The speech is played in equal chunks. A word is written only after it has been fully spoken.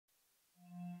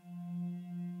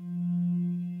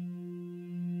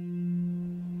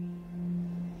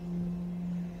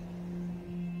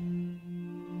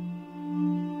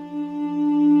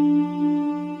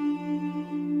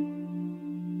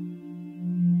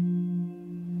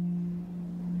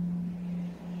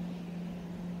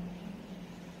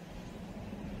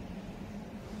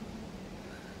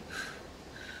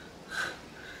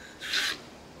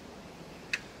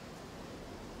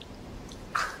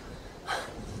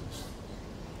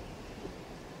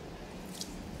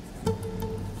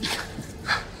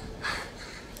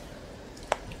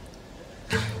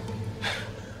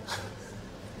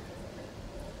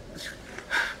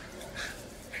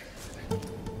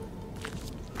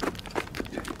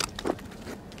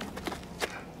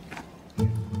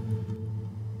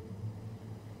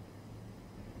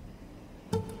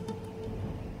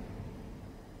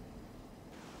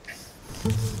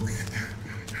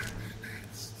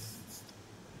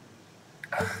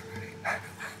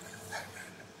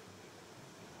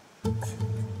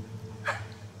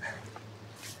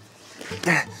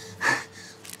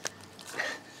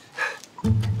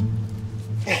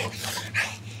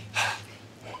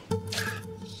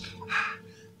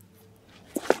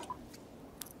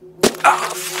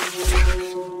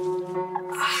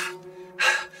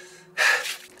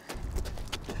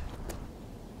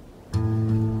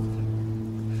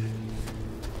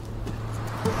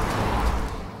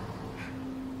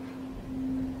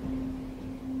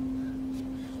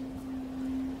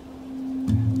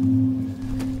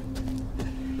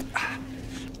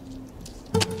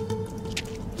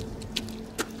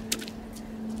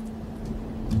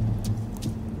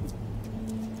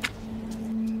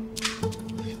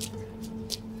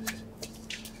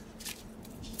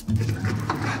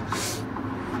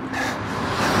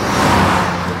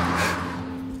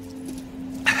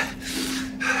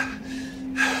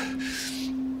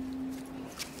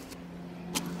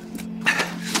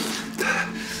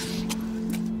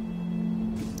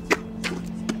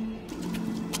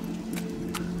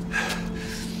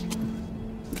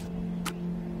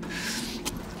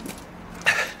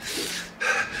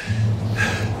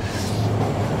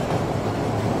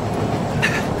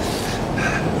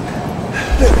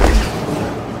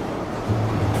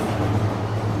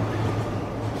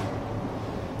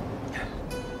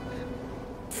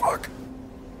Fuck.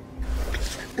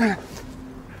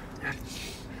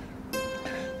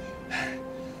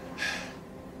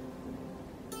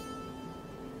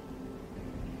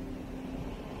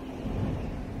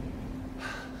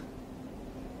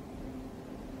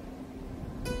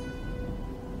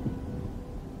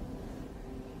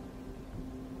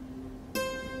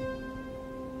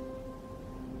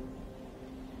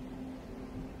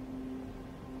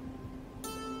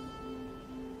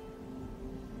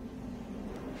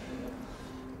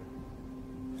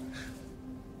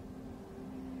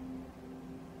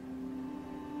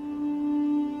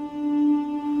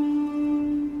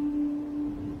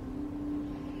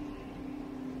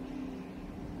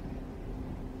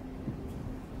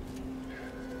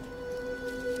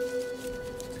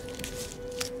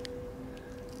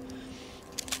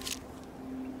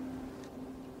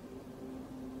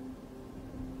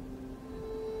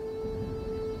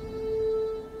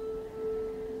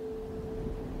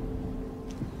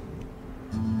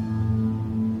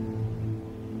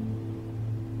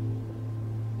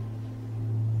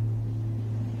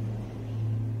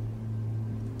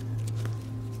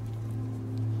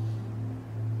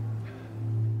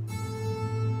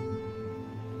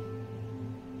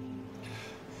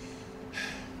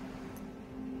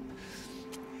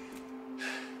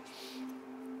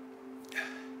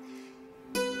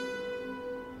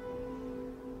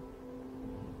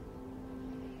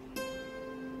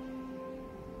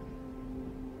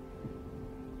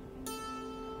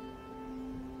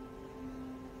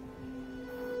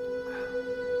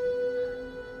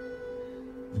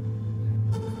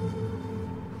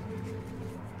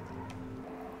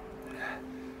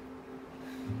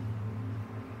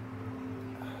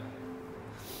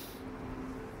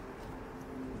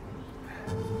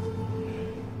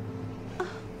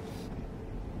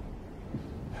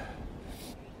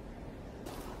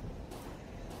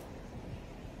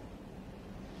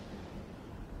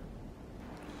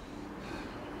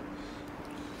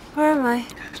 Where am I?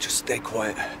 Just stay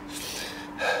quiet.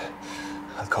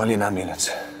 I'll call you an ambulance.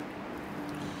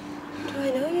 Do I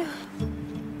know you?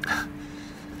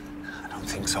 I don't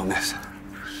think so, miss.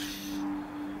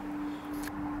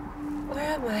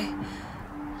 Where am I?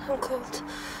 I'm cold.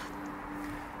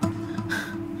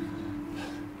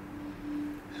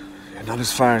 You're not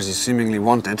as far as you seemingly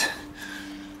wanted.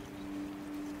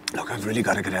 Look, I've really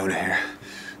got to get out of here.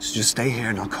 So just stay here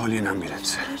and I'll call you an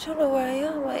ambulance. I don't know where I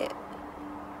am.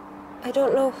 I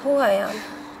don't know who I am.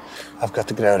 I've got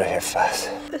to get out of here fast.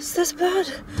 Is this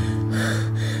blood?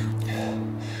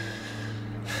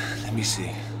 Let me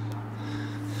see.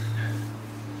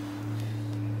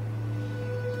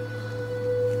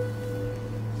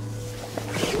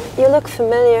 You look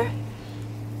familiar.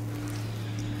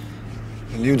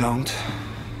 Well, you don't.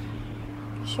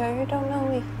 Sure you don't know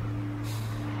me?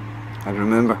 I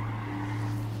remember.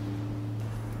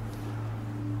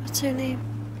 What's your name?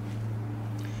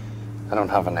 I don't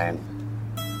have a name.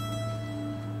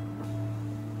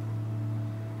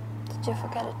 Did you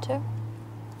forget it too?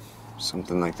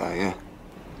 Something like that, yeah.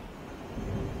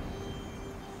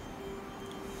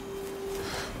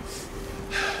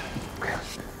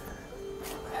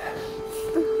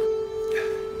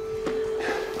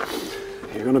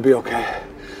 You're gonna be okay.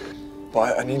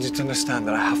 But I need you to understand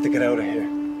that I have to get out of here.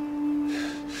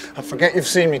 And forget you've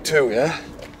seen me too, yeah?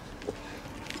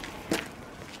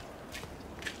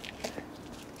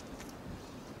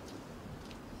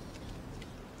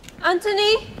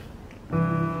 Anthony?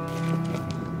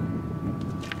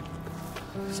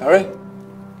 Sorry?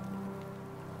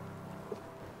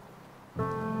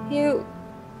 You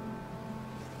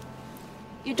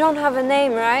don't have a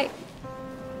name, right?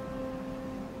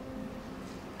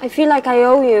 I feel like I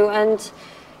owe you, and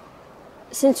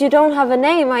since you don't have a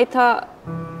name, I thought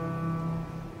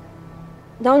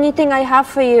the only thing I have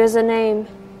for you is a name.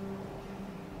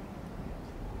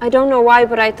 I don't know why,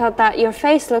 but I thought that your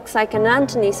face looks like an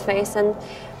Anthony's face, and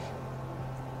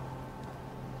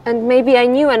maybe I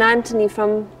knew an Anthony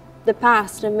from the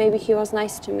past, and maybe he was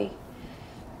nice to me.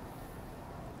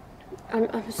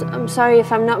 I'm sorry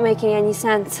if I'm not making any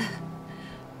sense.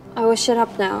 I will shut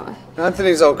up now.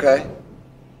 Anthony's okay.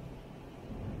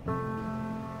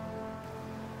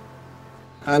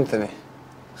 Anthony.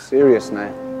 Serious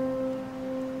name.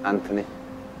 Anthony.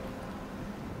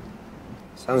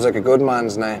 Sounds like a good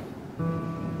man's name.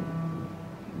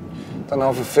 Don't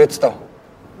know if it fits though.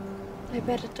 I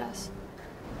bet it does.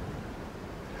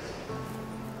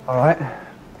 All right.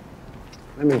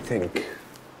 Let me think.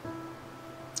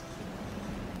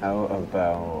 How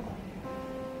about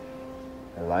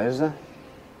Eliza?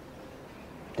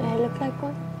 Do I look like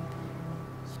one?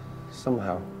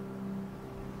 Somehow.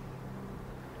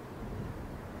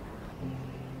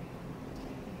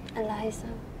 Eliza.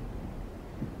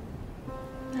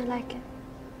 I like it.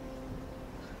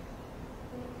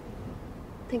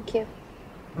 Thank you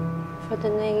for the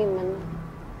name and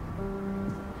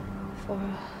for,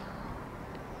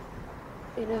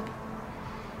 you know.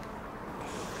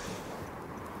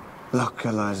 Look,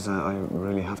 Eliza, I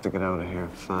really have to get out of here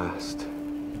fast.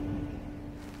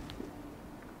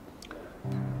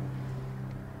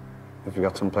 Have you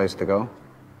got some place to go?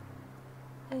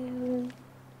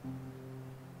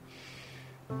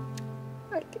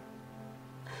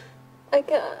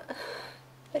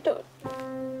 I don't.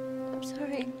 I'm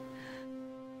sorry.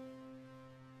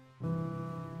 All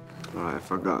right, I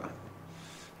forgot.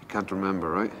 You can't remember,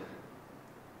 right?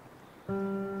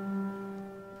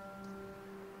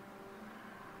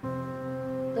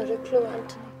 Not a clue,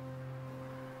 Anthony.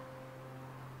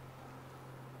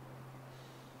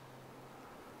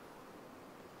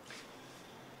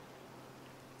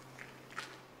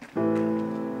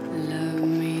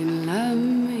 Love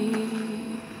me,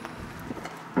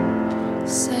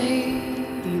 say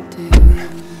you do.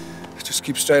 Just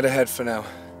keep straight ahead for now.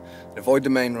 Avoid the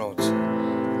main roads.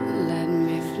 Let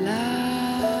me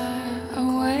fly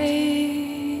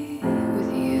away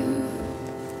with you.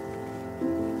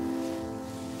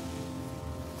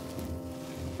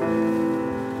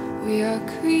 We are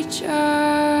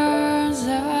creatures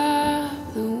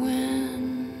of the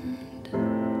wind.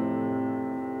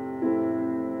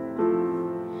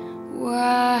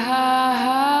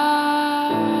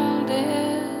 Wild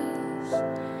is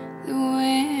the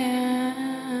wind.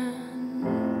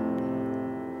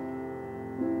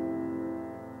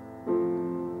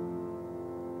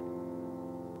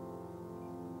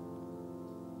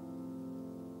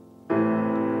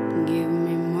 Give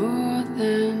me more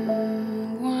than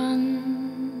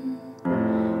one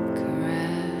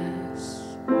caress.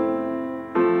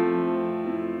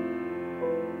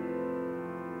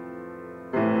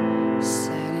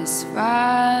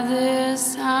 Satisfy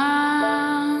this hungriness.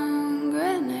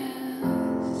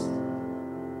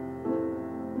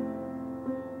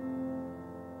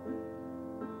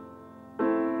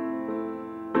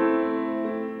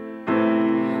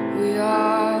 We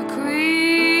are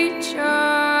creatures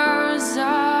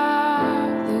of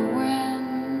the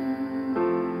wind.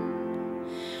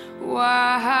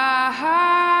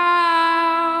 Wild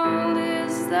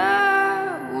is the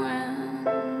wind.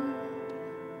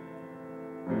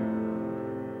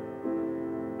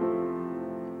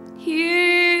 You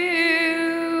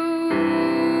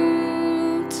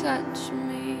touch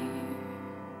me.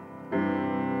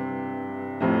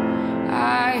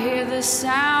 I hear the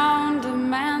sound of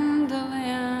mandolins,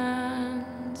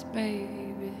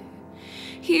 baby.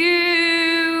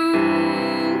 You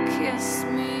kiss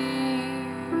me.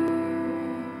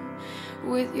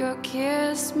 With your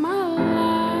kiss, my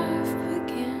life